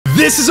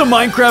This is a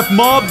Minecraft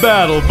mob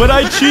battle, but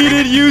I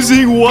cheated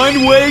using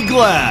one-way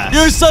glass.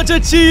 You're such a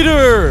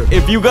cheater.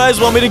 If you guys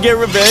want me to get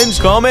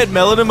revenge, comment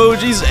melon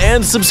emojis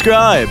and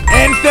subscribe.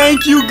 And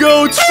thank you,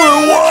 goats, for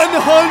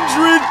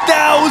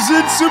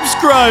 100,000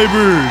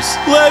 subscribers.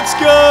 Let's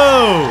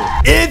go.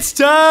 It's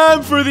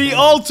time for the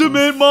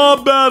ultimate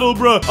mob battle,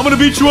 bro. I'm gonna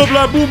beat you up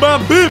like boom,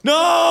 bam, bip.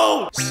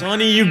 No!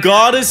 Sonny, you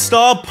gotta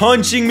stop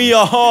punching me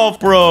off,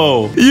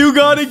 bro. You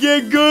gotta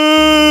get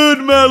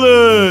good,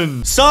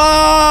 Melon.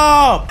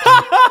 Stop!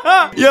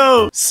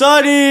 Yo,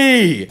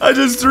 Sonny! I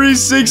just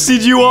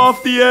 360'd you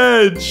off the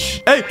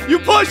edge. Hey, you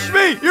pushed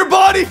me. Your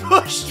body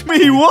pushed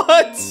me.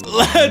 What?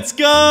 Let's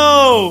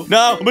go!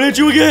 Now, I'm gonna hit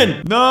you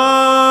again.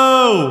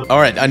 No. All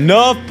right,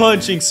 enough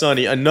punching,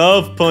 Sonny.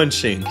 Enough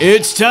punching.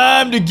 It's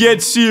time to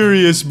get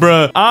serious,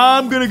 bruh.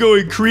 I'm gonna go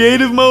in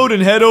creative mode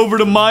and head over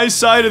to my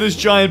side of this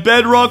giant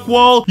bedrock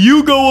wall.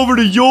 You go over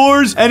to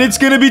yours, and it's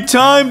gonna be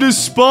time to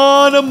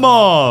spawn a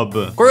mob.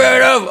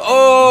 Creative!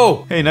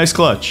 Oh! Hey, nice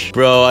clutch.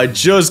 Bro, I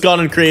just got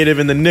on creative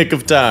in the nick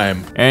of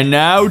time. And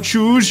now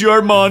choose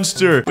your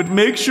monster, but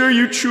make sure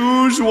you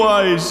choose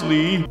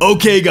wisely.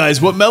 Okay,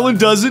 guys, what Melon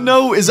doesn't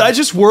know is I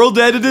just world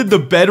edited the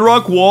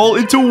bedrock wall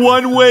into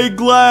one-way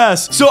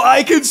glass, so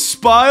I can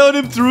spy on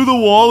him through the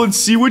wall and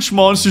see which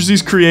monsters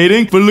he's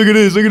creating. But look at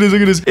this, look at this,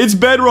 look at this. It's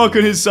bedrock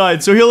on his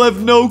side, so he'll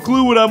have no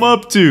clue what I'm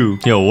up to.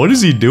 Yo, what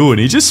is he doing?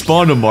 He just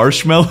spawned a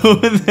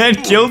marshmallow and then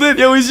killed it?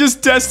 Yo, he's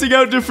just testing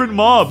out different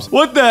mobs.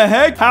 What the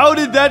heck? How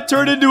did that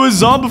turn into a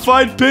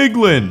zombified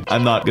piglin?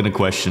 I'm not gonna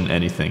question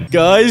anything.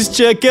 Guys,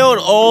 check out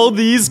all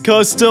these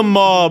custom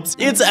mobs.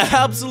 It's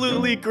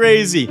absolutely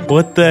crazy.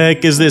 What the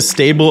heck is this?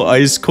 Stable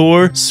ice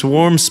core,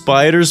 swarm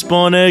spider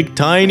spawn egg,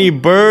 tiny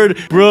bird.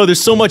 Bro,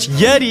 there's so much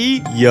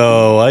yeti.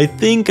 Yo, I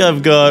think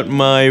I've got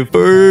my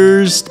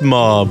first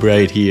mob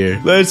right here.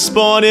 Let's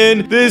spawn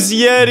in this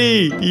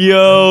yeti.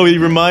 Yo, he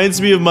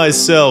reminds me of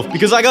myself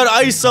because I got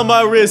ice on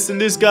my wrist and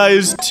this guy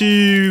is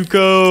too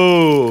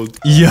cold.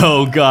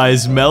 Yo,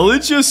 guys,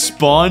 Melon just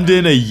spawned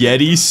in a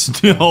yeti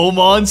snow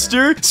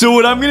monster. So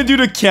what I'm gonna do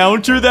to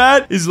counter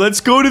that is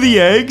let's go to the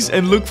eggs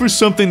and look for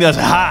something that's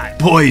hot,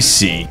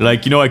 boisey.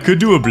 Like, you know, I could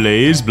do a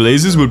blaze.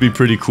 Blazes would be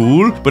pretty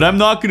cool, but I'm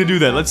not gonna do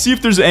that. Let's see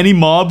if there's any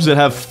mobs that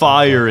have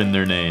fire in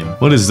their name.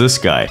 What is this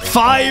guy?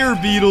 Fire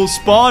beetle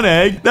spawn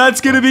egg.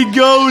 That's gonna be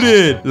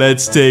goated.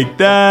 Let's take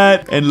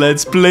that and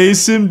let's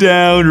place him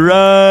down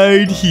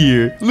right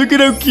here. Look at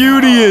how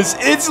cute he is.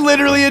 It's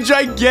literally a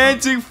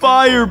gigantic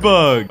fire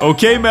bug.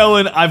 Okay,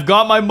 Melon, I've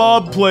got my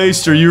mob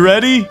placed. Are you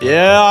ready?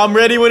 Yeah, I'm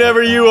ready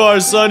whenever you are,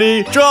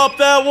 Sonny. Drop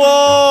that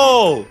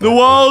wall. The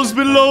wall's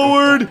been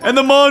lowered and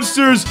the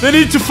monsters, they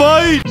need to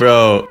fight.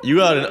 Bro, you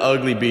got an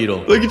ugly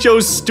beetle. Look at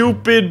your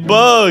stupid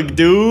bug,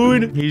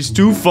 dude. He's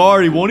too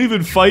far. He won't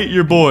even fight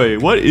your boy.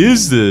 What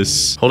is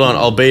this? Hold on,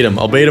 I'll bait him.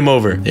 I'll bait him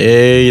over.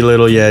 Hey,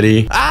 little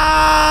yeti.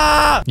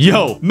 Ah!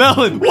 Yo,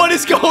 Melon, what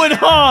is going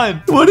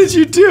on? What did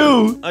you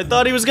do? I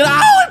thought he was gonna...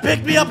 Ow, it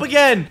picked me up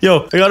again.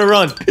 Yo, I gotta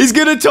run. He's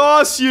gonna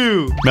toss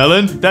you.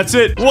 Melon, that's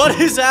it. What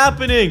is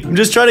happening? I'm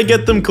just trying to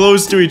get them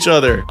close to each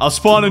other. I'll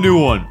spawn a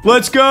new one.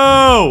 Let's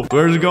go.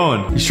 Where's it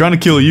going? He's trying to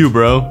kill you,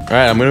 bro. All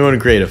right, I'm gonna go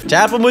into creative.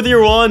 Tap them with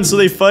your wand so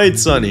they fight,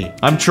 Sonny.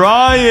 I'm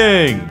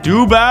trying.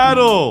 Do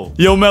battle.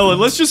 Yo, Melon,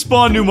 let's just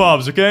spawn new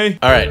mobs, okay?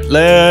 All right,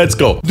 let's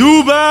go.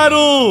 Do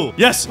battle.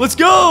 Yes, let's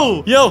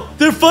go. Yo,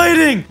 they're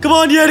fighting. Come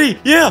on, Yeti.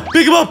 Yeah,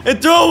 pick him up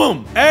and throw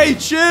him. Hey,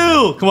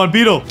 chill. Come on,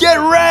 Beetle. Get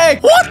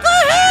wrecked. What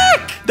the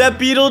heck? That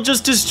beetle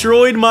just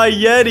destroyed my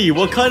Yeti.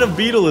 What kind of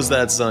beetle is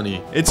that,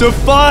 Sonny? It's a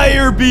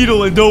fire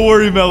beetle. And don't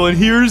worry, Melon.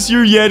 Here's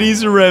your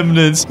Yeti's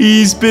remnants.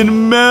 He's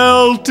been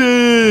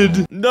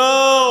melted.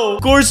 No.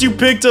 Of course you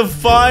picked a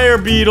fire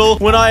beetle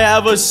when I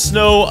have a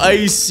snow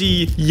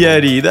icy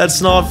Yeti.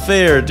 That's not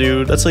fair,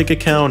 dude. That's like a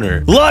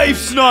counter.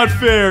 Life's not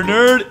fair,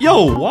 nerd.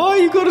 Yo, why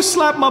you gotta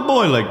slap my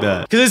boy like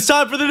that? Because it's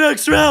time for the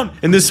next round.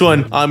 In this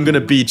one, I'm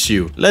gonna beat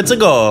you. Let's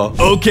go.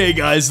 Okay,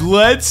 guys.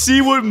 Let's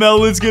see what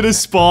Melon's gonna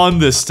spawn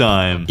this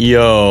time.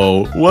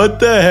 Yo, what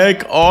the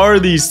heck are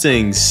these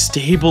things?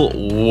 Stable.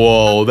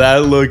 Whoa,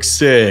 that looks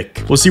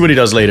sick. We'll see what he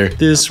does later.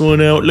 This one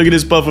out. Look at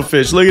this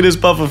pufferfish. Look at this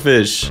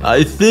pufferfish.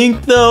 I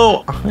think,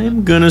 though,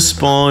 I'm gonna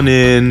spawn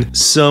in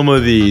some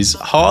of these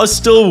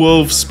hostile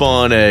wolf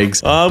spawn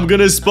eggs. I'm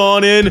gonna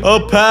spawn in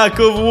a pack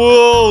of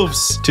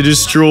wolves to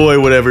destroy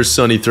whatever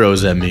Sonny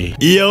throws at me.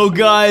 Yo,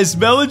 guys,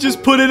 Melon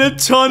just put in a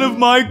ton of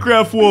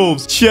Minecraft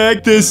wolves.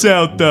 Check this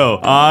out,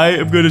 though. I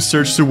am gonna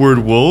search the word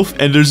wolf,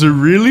 and there's a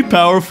really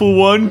powerful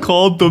one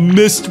called the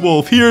Mist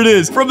Wolf. Here it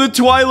is, from the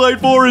Twilight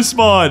Forest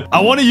mod.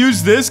 I want to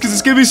use this because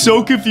it's gonna be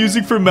so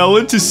confusing for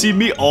Melon to see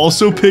me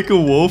also pick a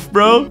wolf,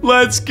 bro.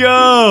 Let's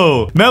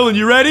go. Melon,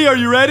 you ready? Are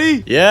you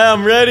ready? Yeah,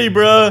 I'm ready,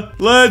 bruh.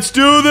 Let's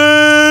do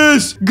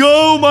this.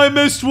 Go, my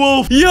Mist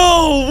Wolf.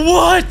 Yo,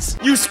 what?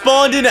 You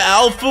spawned an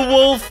alpha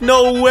wolf?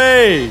 No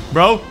way.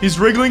 Bro, he's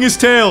wriggling his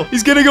tail.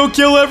 He's gonna go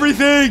kill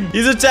everything.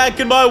 He's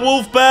attacking my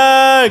wolf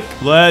pack.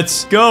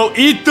 Let's go.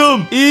 Eat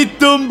them.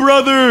 Eat them,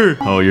 brother.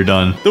 Oh, you're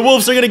done. The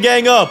wolves are gonna get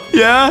gang up.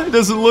 Yeah, it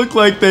doesn't look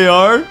like they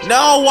are.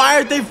 No, why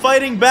aren't they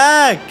fighting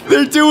back?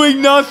 They're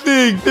doing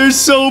nothing. They're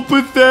so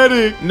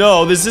pathetic.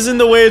 No, this isn't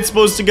the way it's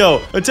supposed to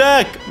go.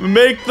 Attack!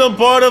 Make them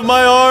part of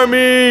my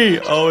army.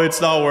 Oh, it's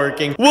not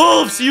working.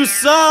 Wolves, you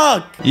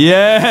suck.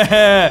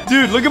 Yeah.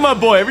 Dude, look at my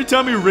boy. Every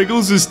time he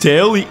wriggles his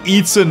tail, he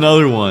eats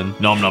another one.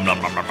 Nom nom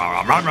nom nom nom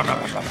nom nom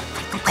nom nom.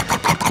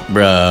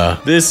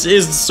 Bruh, this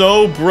is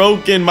so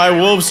broken. My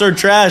wolves are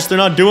trash. They're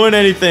not doing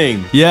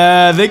anything.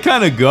 Yeah, they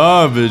kind of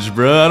garbage,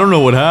 bruh. I don't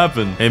know what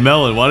happened. Hey,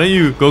 Melon, why don't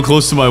you go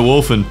close to my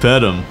wolf and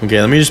pet him? Okay,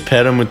 let me just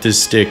pet him with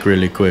this stick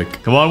really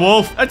quick. Come on,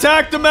 wolf.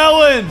 Attack the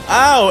melon.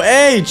 Ow,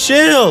 hey,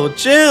 chill,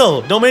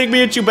 chill. Don't make me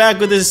hit you back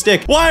with this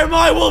stick. Why are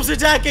my wolves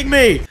attacking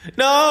me?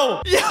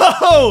 No.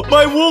 Yo,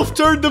 my wolf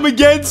turned them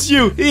against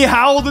you. He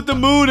howled at the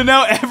moon and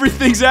now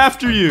everything's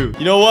after you.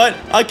 You know what?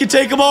 I can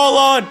take them all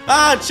on.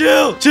 Ah,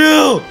 chill,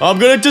 chill. I'm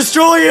gonna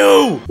destroy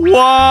you.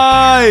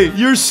 Why?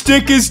 Your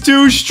stick is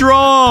too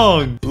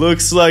strong.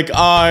 Looks like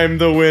I'm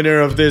the winner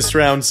of this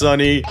round,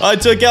 Sonny. I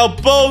took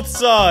out both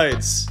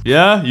sides.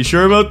 Yeah, you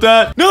sure about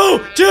that?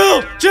 No,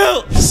 chill,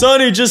 chill.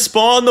 Sonny, just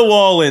spawn the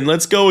wall in.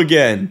 Let's go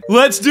again.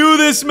 Let's do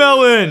this,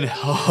 Melon.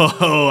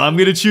 Oh, I'm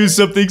gonna choose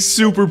something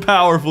super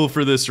powerful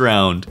for this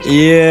round.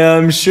 Yeah,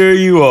 I'm sure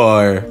you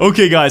are.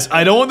 Okay, guys,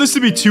 I don't want this to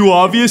be too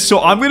obvious,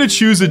 so I'm gonna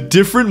choose a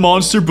different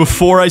monster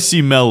before I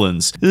see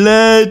melons.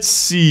 Let's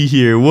see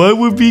here. What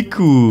would be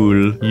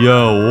cool?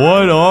 Yo,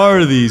 what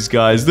are these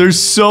guys? There's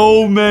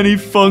so many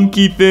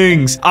funky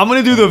things. I'm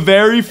gonna do the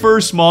very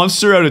first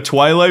monster out of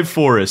Twilight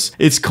Forest.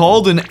 It's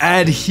called an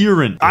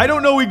adherent. I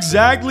don't know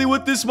exactly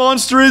what this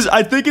monster is.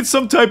 I think it's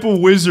some type of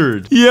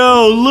wizard.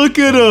 Yo, look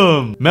at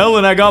him.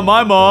 Melon, I got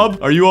my mob.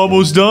 Are you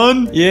almost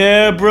done?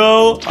 Yeah,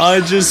 bro. I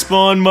just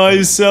spawned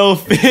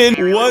myself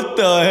in. What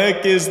the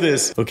heck is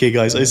this? Okay,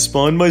 guys, I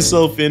spawned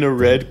myself in a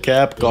red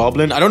cap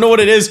goblin. I don't know what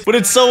it is, but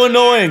it's so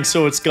annoying,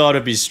 so it's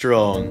gotta be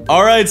strong.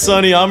 All right,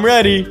 Sonny, I'm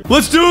ready.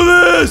 Let's do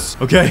this.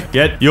 Okay,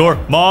 get your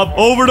mob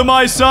over to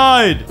my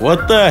side.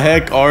 What the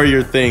heck are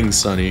your things,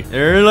 Sonny?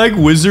 They're like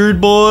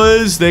wizard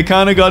boys. They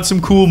kind of got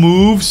some cool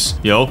moves.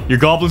 Yo, your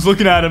goblin's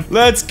looking at him.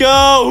 Let's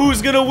go.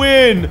 Who's gonna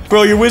win?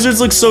 Bro, your wizards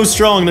look so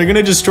strong. They're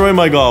gonna destroy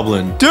my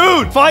goblin.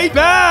 Dude, fight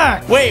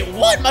back. Wait,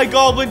 what? My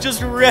goblin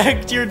just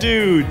wrecked your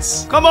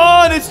dudes. Come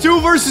on, it's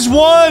 2 versus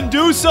 1.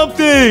 Do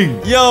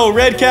something. Yo,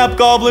 red cap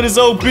goblin is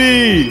OP.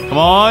 Come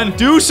on,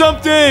 do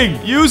something.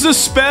 Use a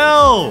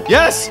spell.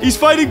 Yes, he's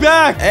fighting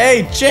back.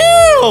 Hey,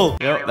 chill.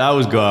 Yep, that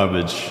was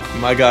garbage.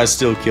 My guy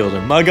still killed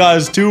him. My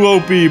guy's too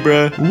OP,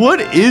 bruh.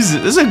 What is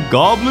it? This is a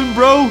goblin,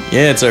 bro?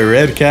 Yeah, it's a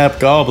red cap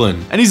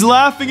goblin. And he's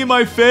laughing in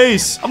my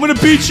face. I'm gonna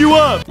beat you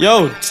up.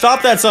 Yo,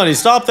 stop that, Sonny.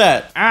 Stop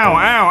that. Ow,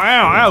 ow,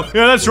 ow, ow.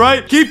 Yeah, that's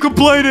right. Keep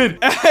complaining.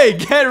 Hey,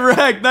 get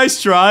wrecked.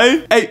 Nice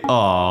try. Hey,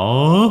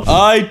 aww.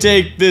 I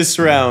take this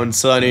round,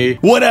 Sonny.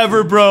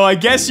 Whatever, bro. I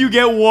guess you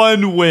get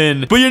 1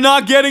 win, but you're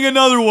not getting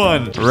another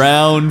one.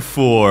 Round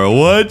 4.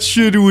 What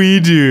should we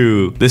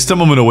do? This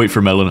time I'm gonna wait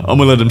for Melon. I'm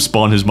gonna let him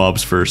spawn his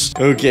mobs first.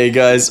 Okay,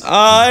 guys.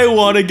 I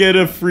want to get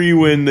a free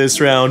win this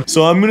round,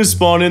 so I'm gonna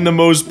spawn in the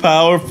most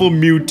powerful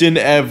mutant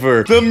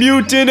ever. The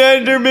Mutant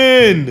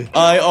Enderman.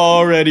 I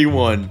already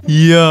won.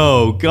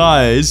 Yo,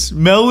 guys.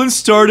 Melon's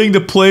starting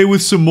to play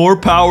with some more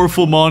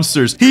powerful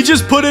monsters. He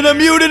just put in a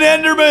Mutant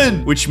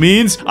Enderman, which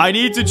means I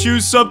need to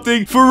choose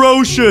something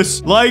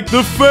ferocious, like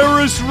the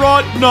Ferris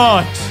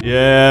Rotnot.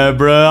 Yeah,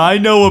 bruh. I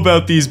know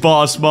about these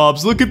boss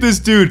mobs. Look at this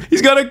dude.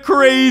 He's got a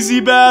crazy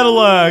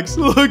battle axe.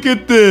 Look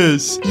at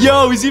this.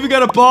 Yo, he's even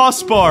got a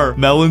boss bar.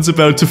 Melon's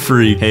about to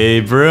free. Hey,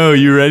 bro,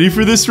 you ready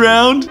for this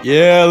round?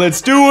 Yeah,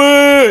 let's do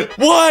it.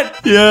 What?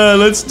 Yeah,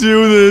 let's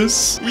do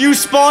this. You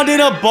spawned in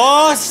a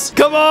boss?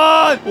 Come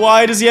on.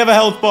 Why does he have a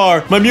health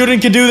bar? My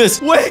mutant can do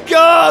this. Wake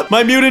up.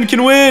 My mutant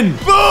can win.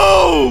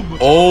 Boom.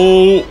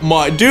 Oh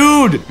my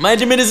dude. My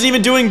Enderman isn't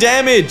even doing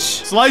damage.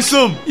 Slice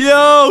him.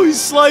 Yo, he's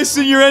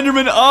slicing your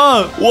Enderman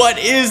up. What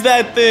is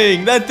that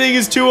thing? That thing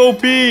is too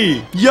OP.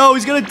 Yo,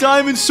 he's got a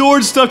diamond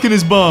sword stuck in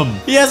his bum.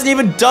 He hasn't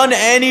even done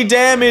any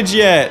damage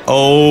yet.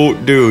 Oh,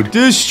 dude.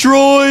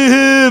 Destroy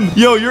him.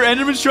 Yo, your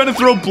Enderman's trying to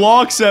throw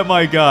blocks at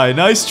my guy.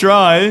 Nice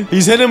try.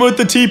 He's hit him with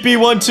the TP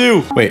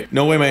 1-2. Wait,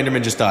 no way my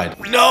Enderman just died.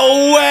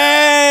 No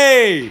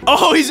way.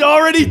 Oh, he's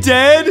already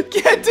dead?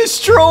 Get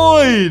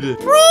destroyed.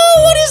 Bro,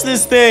 what is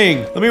this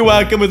thing? Let me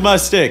whack him with my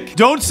stick.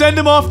 Don't send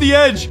him off the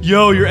edge.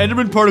 Yo, your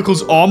Enderman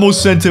particles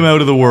almost sent him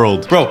out of the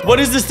world. Bro, what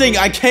is this thing?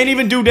 I can't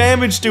even do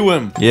damage to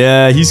him.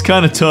 Yeah, he's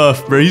kind of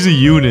tough, bro. He's a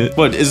unit.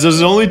 What, does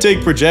it only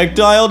take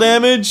projectile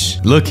damage?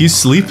 Look, he's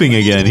sleeping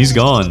again. He's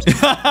gone.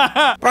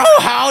 Bro,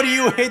 how do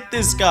you hit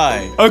this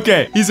guy?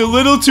 Okay, he's a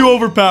little too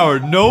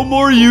overpowered. No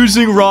more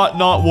using Rot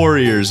Knot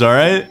Warriors, all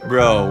right?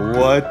 Bro,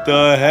 what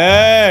the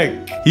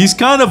heck? He's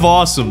kind of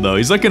awesome, though.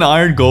 He's like an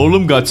Iron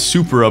Golem, got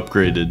super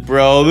upgraded.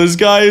 Bro, this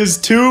guy is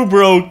too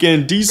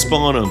broken.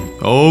 Despawn him.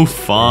 Oh,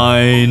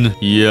 fine.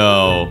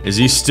 Yo, is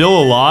he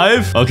still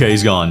alive? Okay,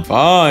 he's gone.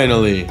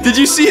 Finally. Did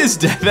you see his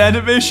death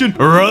animation?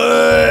 Roar!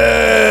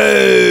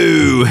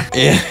 Ew.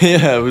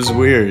 Yeah, it was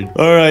weird.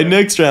 All right,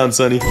 next round,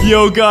 Sonny.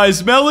 Yo,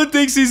 guys, Melon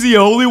thinks he's the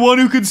only one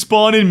who can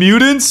spawn in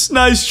mutants.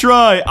 Nice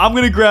try. I'm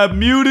gonna grab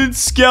mutant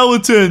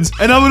skeletons,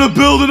 and I'm gonna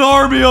build an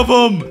army of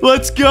them.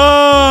 Let's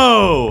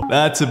go.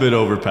 That's a bit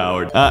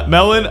overpowered.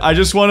 Melon, I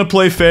just want to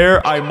play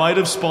fair. I might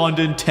have spawned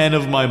in 10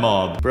 of my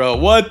mob. Bro,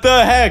 what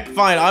the heck?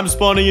 Fine, I'm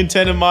spawning in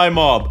 10 of my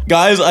mob.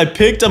 Guys, I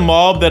picked a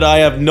mob that I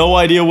have no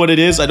idea what it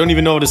is. I don't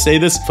even know how to say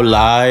this.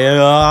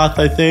 Flyath,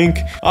 I think.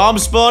 I'm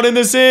spawning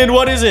this in.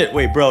 What is it?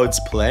 Wait, bro, it's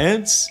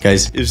plants?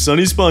 Guys, if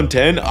Sonny spawned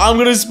 10, I'm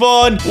gonna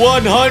spawn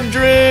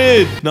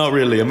 100. Not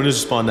really. I'm gonna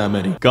spawn that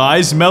many.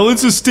 Guys,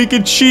 Melon's a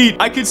stinking cheat.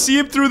 I can see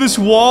him through this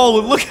wall,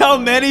 and look how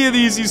many of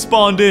these he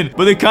spawned in.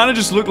 But they kind of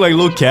just look like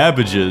little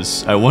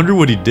cabbages. I wonder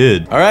what he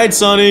did. All right,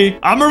 Sonny.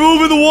 I'm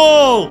removing the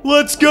wall.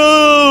 Let's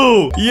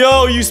go.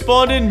 Yo, you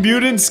spawned in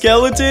mutant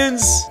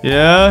skeletons?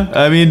 Yeah,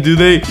 I mean, do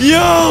they?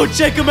 Yo,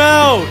 check them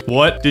out.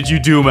 What did you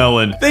do,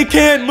 Melon? They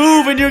can't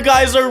move and your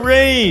guys are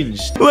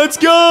ranged. Let's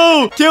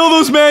go. Kill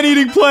those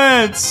man-eating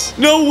plants.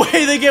 No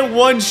way they get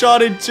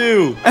one-shotted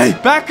too. Hey,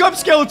 back up,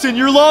 skeleton.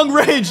 You're long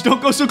range.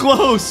 Don't go so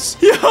close.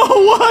 Yo,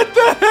 what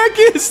the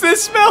heck is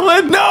this,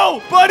 Melon?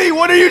 No, buddy,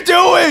 what are you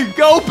doing?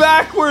 Go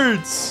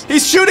backwards.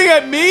 He's shooting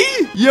at me?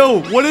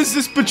 Yo, what is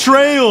this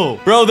betrayal?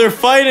 Bro, they're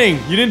fighting.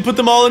 You didn't put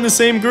them all in the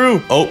same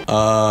group.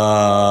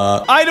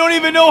 I don't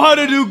even know how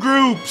to do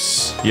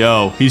groups.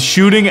 Yo, he's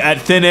shooting at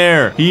thin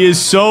air. He is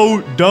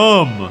so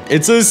dumb.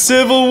 It's a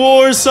civil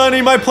war,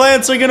 Sonny. My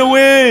plants are gonna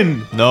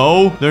win.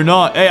 No, they're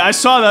not. Hey, I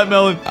saw that,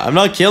 Melon. I'm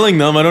not killing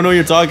them. I don't know what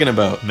you're talking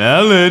about.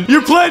 Melon,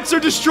 your plants are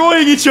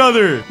destroying each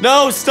other.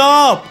 No,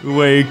 stop.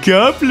 Wake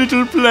up,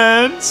 little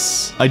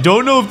plants. I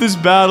don't know if this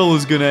battle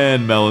is gonna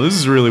end, Melon. This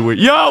is really weird.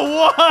 Yo,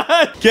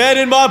 what? Get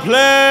in my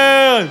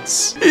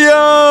plants.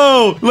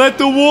 Yo, let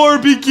the war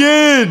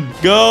begin.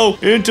 Go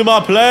into my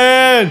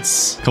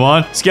plants. Come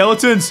on,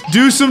 skeletons,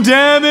 do some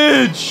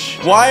damage.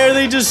 Why are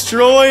they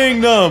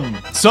destroying them?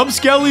 Some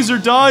skellies are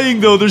dying,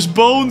 though. There's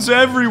bones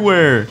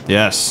everywhere.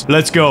 Yes,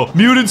 let's go.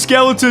 Mutant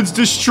skeletons,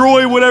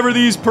 destroy whatever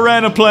these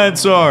piranha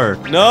plants are.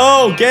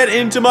 No, get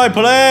into my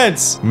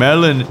plants.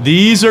 Melon,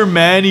 these are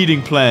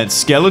man-eating plants.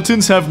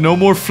 Skeletons have no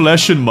more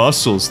flesh and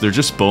muscles. They're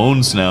just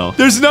bones now.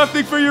 There's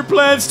nothing for your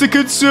plants to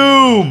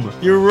consume.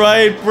 You're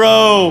right,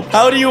 bro.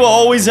 How do you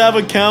always have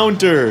a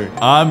counter?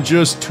 I'm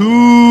just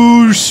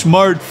too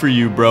smart for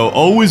you, bro.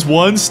 Always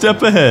one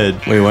step ahead.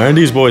 Wait, why aren't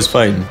these boys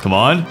fighting? Come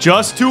on.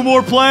 Just 2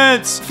 more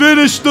plants.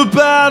 Finish the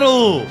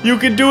battle. You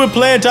can do it,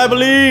 plant, I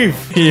believe.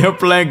 Your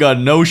plant got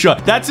no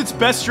shot. That's its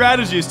best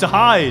strategy, is to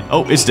hide.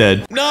 Oh, it's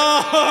dead.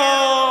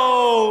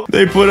 No!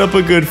 They put up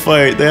a good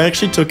fight. They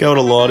actually took out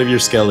a lot of your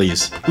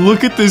skellies.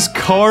 Look at this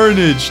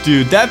carnage,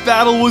 dude. That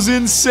battle was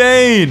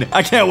insane.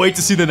 I can't wait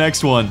to see the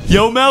next one.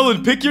 Yo,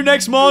 Melon, pick your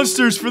next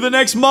monsters for the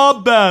next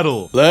mob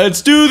battle.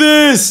 Let's do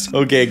this.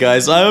 Okay,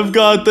 guys, I've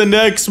got the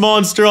next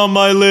monster on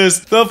my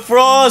list. The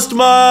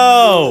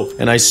Frostmow.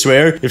 And I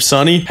swear, if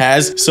Sonny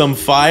has some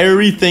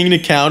fiery thing to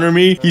counter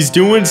me, he's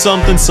doing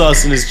something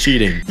sus and is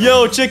cheating.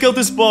 Yo, check out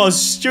this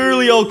boss.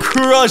 Surely I'll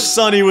crush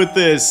Sonny with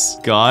this.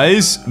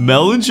 Guys,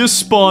 Melon just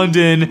spawned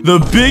in the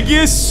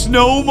biggest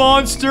snow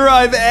monster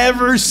I've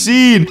ever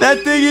seen. That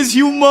thing is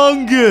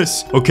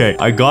humongous. Okay,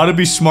 I gotta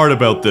be smart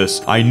about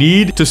this. I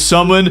need to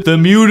summon the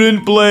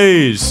mutant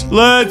blaze.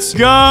 Let's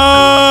go.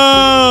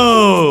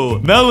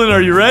 Melon,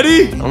 are you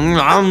ready?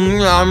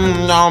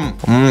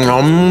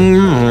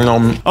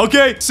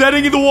 Okay,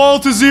 setting the wall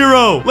to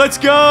 0. Let's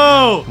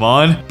go. Come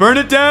on, burn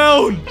it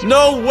down.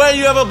 No way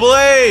you have a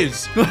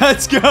blaze.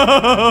 Let's go.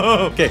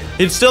 Okay,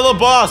 it's still a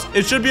boss.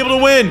 It should be able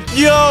to win.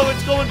 Yo,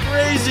 it's going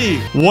crazy.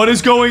 What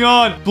is going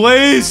on?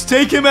 Blaze,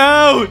 take him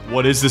out.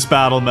 What is this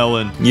battle,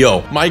 Melon?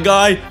 Yo, my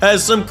guy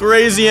has some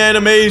crazy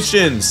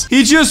animations.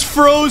 He just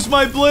froze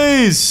my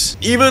blaze.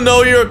 Even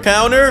though you're a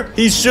counter,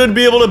 he should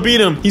be able to beat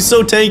him. He's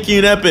so tanky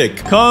and epic.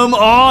 Come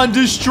on,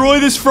 destroy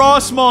this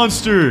frost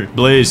monster.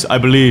 Blaze, I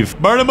believe.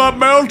 Burn him up,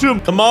 melt him.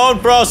 Come on,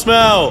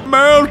 Frostmow.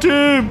 Melt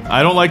him.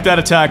 I don't like that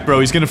attack, bro.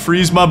 He's gonna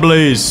freeze my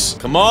blaze.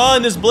 Come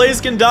on, this blaze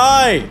can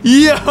die.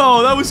 Yo,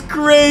 that was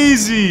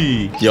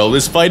crazy. Yo,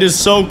 this fight is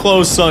so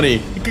close,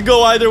 Sonny. It could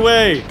go either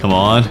way. Come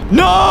on.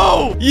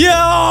 No!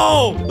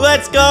 Yo!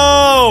 Let's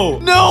go!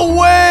 No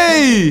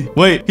way!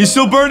 Wait, he's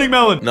still burning,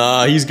 Melon.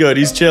 Nah, he's good.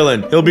 He's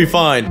chilling. He'll be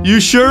fine. You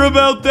sure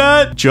about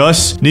that?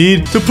 Just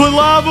need to put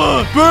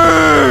lava.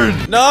 Burn!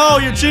 No,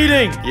 you're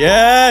cheating.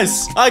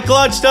 Yes, I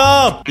clutched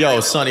up. Yo,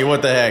 Sonny,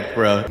 what the heck,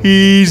 bro?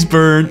 He's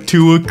burnt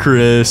to a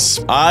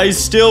crisp. I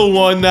still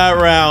won that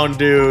round,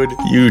 dude.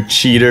 You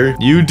cheater.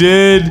 You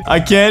did. I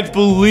can't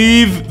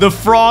believe the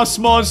frost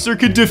monster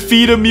could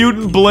defeat a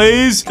mutant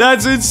blaze.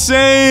 That's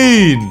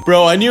insane.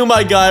 Bro, I knew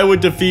my guy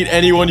would defeat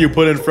anyone you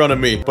put in front of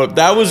me, but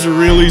that was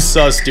really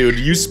sus, dude.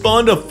 You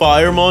spawned a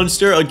fire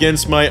monster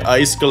against my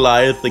ice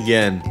Goliath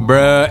again.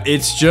 Bruh,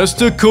 it's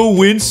just a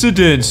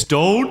coincidence.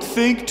 Don't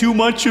think too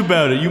much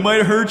about it. You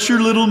might hurt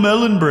your little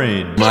melon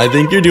brain. I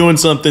think you're doing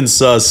something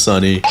sus,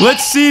 Sonny.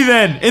 Let's see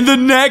then, in the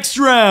next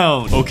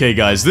round. Okay,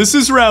 guys, this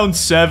is round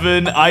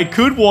 7. I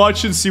could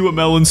watch and see what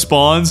melon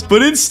spawns,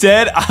 but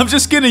instead, I'm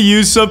just gonna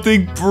use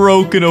something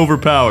broken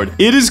overpowered.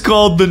 It is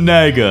called the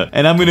Naga,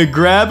 and I'm gonna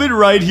grab it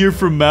right here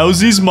from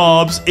Mousy's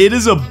mobs. It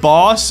is a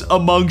boss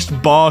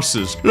amongst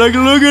bosses. Like,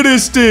 look at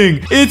this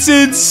thing. It's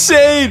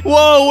insane.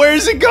 Whoa,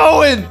 where's it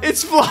going?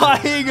 It's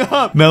flying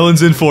up.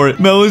 Melon's in for it.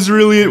 Melon's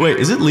really in. Wait,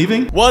 is it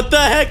leaving? What the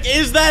heck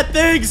is that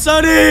thing,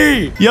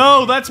 Sonny?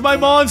 Yo, that's my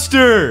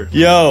monster.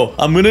 Yo,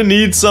 I'm gonna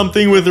need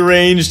something with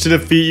range to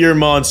defeat your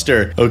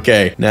monster.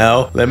 Okay,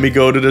 now let me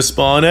go to the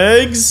spawn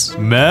eggs.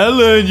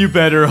 Melon, you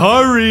better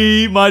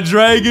hurry. My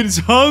dragon's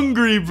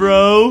hungry,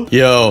 bro.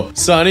 Yo,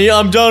 Sonny,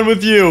 I'm done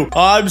with you.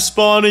 I'm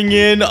spawning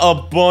in a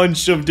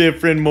bunch of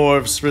different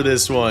morphs for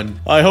this one.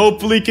 I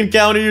hopefully can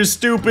counter your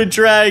stupid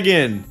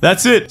dragon.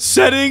 That's it.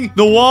 Setting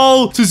the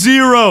wall to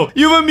 0.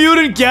 You have a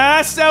mutant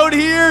ghast out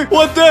here?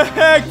 What the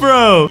heck,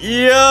 bro?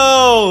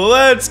 Yo,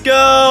 let's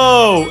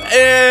go.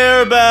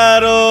 Air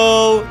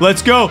battle.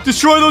 Let's go.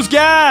 Destroy those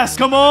gas.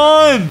 Come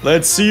on.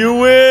 Let's see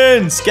who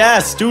wins.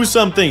 Gas, do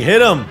something.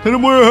 Hit him. Hit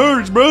him where it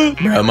hurts, bro.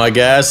 Bro, my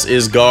gas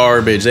is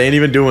garbage. They ain't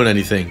even doing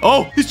anything.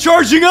 Oh, he's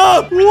charging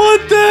up.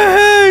 What the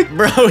heck?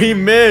 Bro, he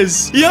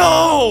missed.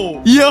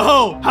 Yo.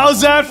 Yo,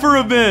 how's that for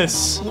a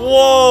miss?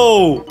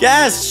 Whoa.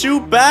 Gas,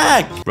 shoot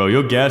back. Bro,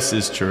 your gas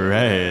is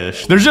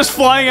trash. They're just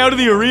flying out of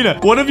the arena.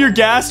 One of your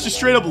gas just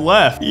straight up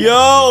left.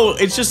 Yo,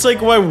 it's just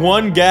like my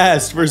one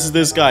gas versus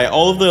this guy.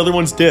 All of the other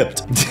ones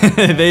dipped.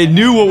 They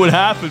knew what would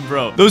happen,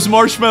 bro. Those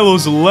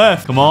marshmallows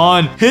left. Come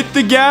on. Hit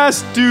the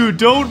gas, dude.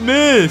 Don't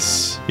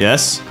miss.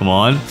 Yes. Come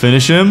on.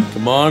 Finish him.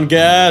 Come on,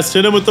 gas.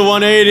 Hit him with the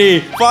 180.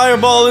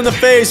 Fireball in the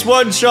face.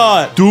 One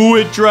shot. Do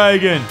it,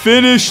 dragon.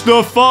 Finish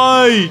the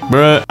fight.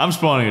 Bruh, I'm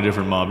spawning a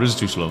different mob. This is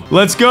too slow.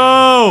 Let's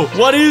go.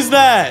 What is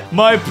that?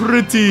 My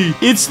pretty.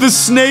 It's the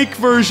snake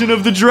version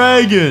of the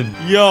dragon.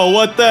 Yo,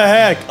 what the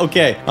heck?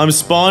 Okay, I'm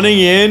spawning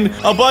in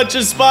a bunch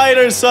of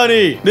spiders,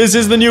 Sonny. This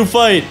is the new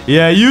fight.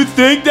 Yeah, you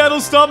think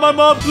that'll stop my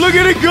mob? Look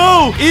at it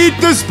go. Eat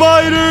the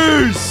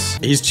spiders.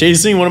 He's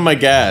chasing one of my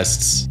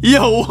ghasts.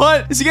 Yo,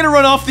 what? Is he gonna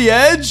run off the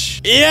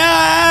edge?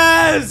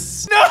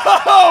 Yes!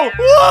 No!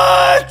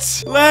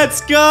 What?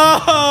 Let's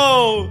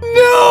go!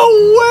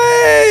 No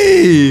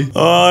way!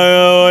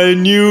 Oh, I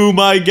knew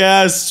my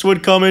ghasts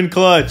would come in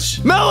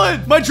clutch.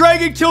 Melon! My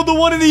dragon killed the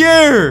one in the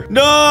air!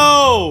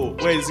 No!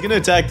 Wait, is he gonna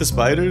attack the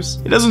spiders?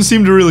 He doesn't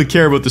seem to really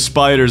care about the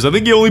spiders. I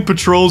think he only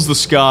patrols the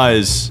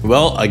skies.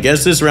 Well, I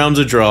guess this round's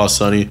a draw,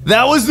 Sonny.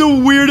 That was the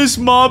weirdest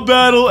mob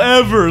battle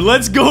ever.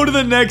 Let's go to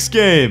the next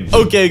game.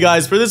 Okay,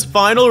 guys, for this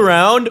final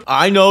round,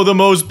 I know the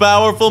most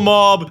powerful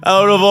mob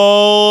out of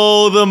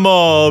all the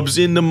mobs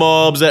in the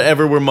mobs that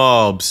ever were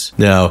mobs.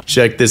 Now,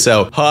 check this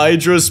out.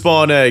 Hydra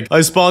spawn egg.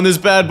 I spawn this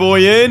bad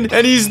boy in,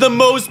 and he's the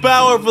most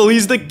powerful.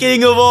 He's the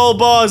king of all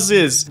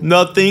bosses.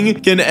 Nothing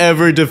can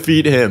ever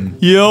defeat him.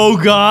 Yo,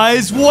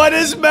 guys, what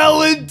has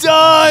Melon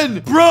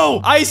done?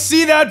 Bro, I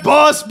see that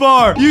boss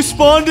bar. You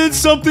spawned in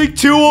something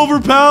too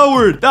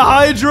overpowered. The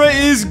Hydra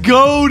is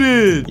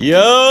goated.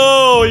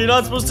 Yo, you're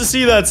not supposed to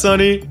see that,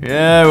 Sonny.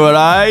 Yeah, but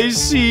I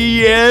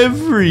see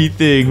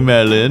everything,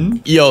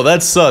 Melon. Yo,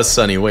 that's sus,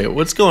 Sonny. Wait,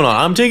 what's going on?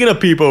 I'm taking a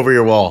peep over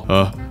your wall.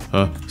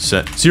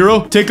 Set.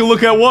 0? Take a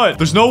look at what?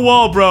 There's no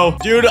wall, bro.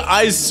 Dude,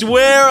 I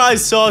swear I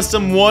saw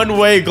some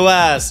one-way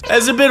glass.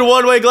 Has it been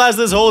one-way glass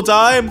this whole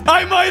time?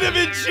 I might have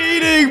been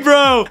cheating,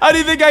 bro. How do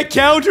you think I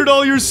countered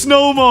all your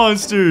snow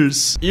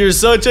monsters? You're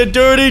such a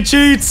dirty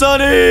cheat,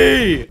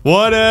 Sonny.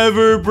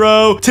 Whatever,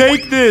 bro.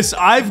 Take this.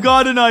 I've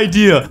got an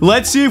idea.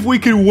 Let's see if we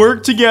can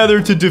work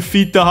together to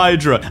defeat the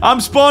Hydra. I'm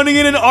spawning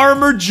in an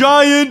armored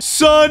giant,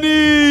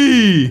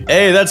 Sonny.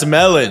 Hey, that's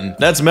Melon.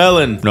 That's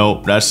Melon.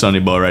 No, that's Sunny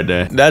Boy right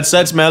there. That's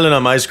Melon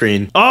on my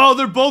screen. Oh,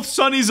 they're both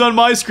Sunnies on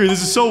my screen.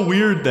 This is so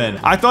weird then.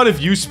 I thought if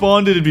you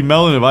spawned it'd be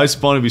Melon. If I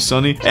spawned it'd be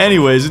Sunny.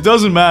 Anyways, it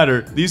doesn't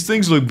matter. These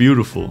things look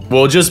beautiful.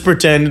 We'll just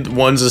pretend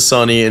one's a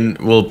Sunny and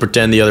we'll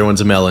pretend the other one's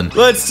a Melon.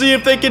 Let's see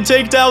if they can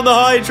take down the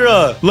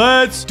Hydra.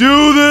 Let's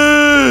do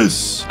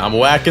this. I'm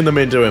whacking them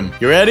into him.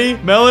 You ready?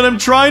 Melon, I'm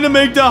trying to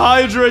make the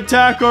Hydra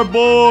attack our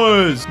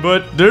boys.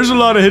 But there's a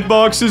lot of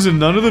hitboxes and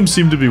none of them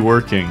seem to be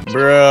working.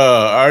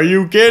 Bruh, are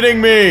you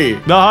kidding me?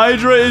 The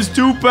Hydra is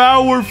too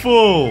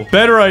powerful.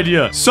 Better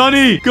idea.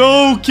 Sunny,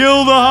 go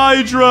kill the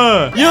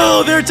Hydra.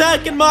 Yo, they're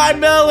attacking my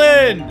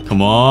Melon.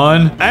 Come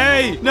on.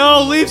 Hey,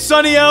 no, leave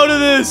Sunny out of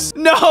this.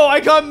 No, I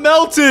got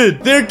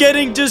melted. They're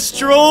getting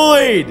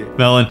destroyed.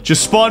 Melon,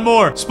 just spawn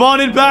more. Spawn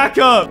in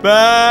backup.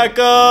 Back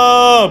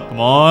up. Come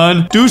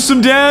on. Do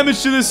some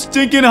damage to this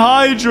stinking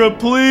Hydra,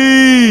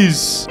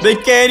 please. They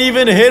can't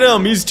even hit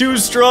him. He's too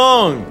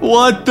strong.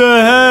 What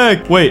the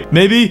heck? Wait,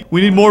 maybe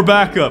we need more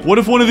backup. What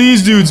if one of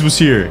these dudes was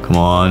here? Come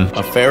on.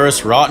 A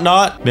Ferris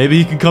Rotnot? Maybe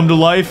he can come to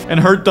life. life and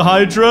hurt the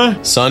Hydra?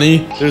 Sonny,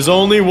 there's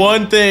only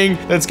one thing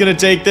that's gonna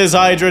take this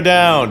Hydra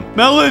down.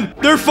 Melon,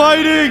 they're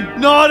fighting,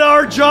 not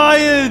our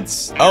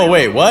giants. Oh,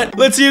 wait, what?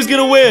 Let's see who's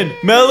gonna win.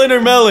 Melon or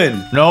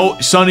Melon? No,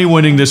 Sonny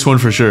winning this one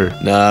for sure.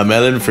 Nah,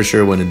 Melon for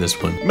sure winning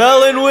this one.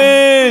 Melon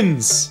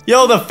wins!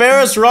 Yo, the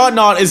Ferris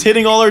Rotnot is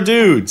hitting all our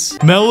dudes.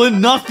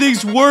 Melon,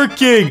 nothing's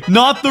working.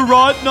 Not the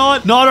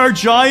Rotnot, not our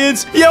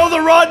giants. Yo,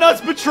 the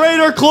Rotnot's betrayed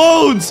our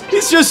clones.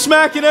 He's just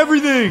smacking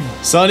everything.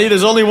 Sonny,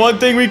 there's only one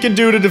thing we can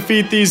do to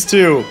defeat these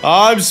two.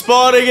 I'm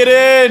spawning it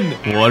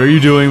in. What are you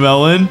doing,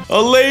 Melon?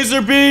 A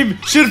laser beam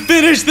should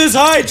finish this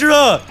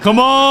Hydra. Come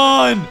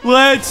on,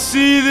 let's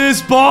see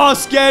this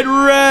boss get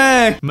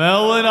wrecked.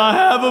 Melon, I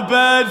have a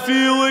bad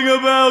feeling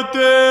about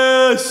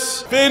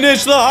this.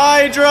 Finish the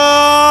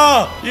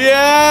Hydra.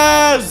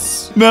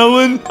 Yes.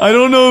 Melon, I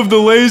don't know if the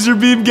laser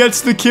beam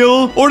gets the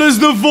kill or does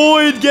the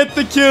void get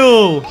the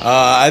kill?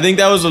 I think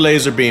that was a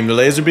laser beam. The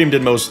laser beam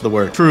did most of the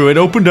work. True, it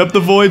opened up the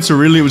void, so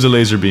really it was a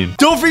laser beam.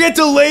 Don't forget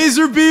to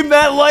laser beam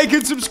that like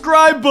and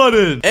subscribe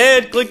button.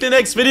 And click the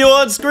next video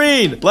on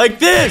screen, like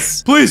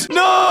this. Please,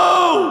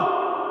 no!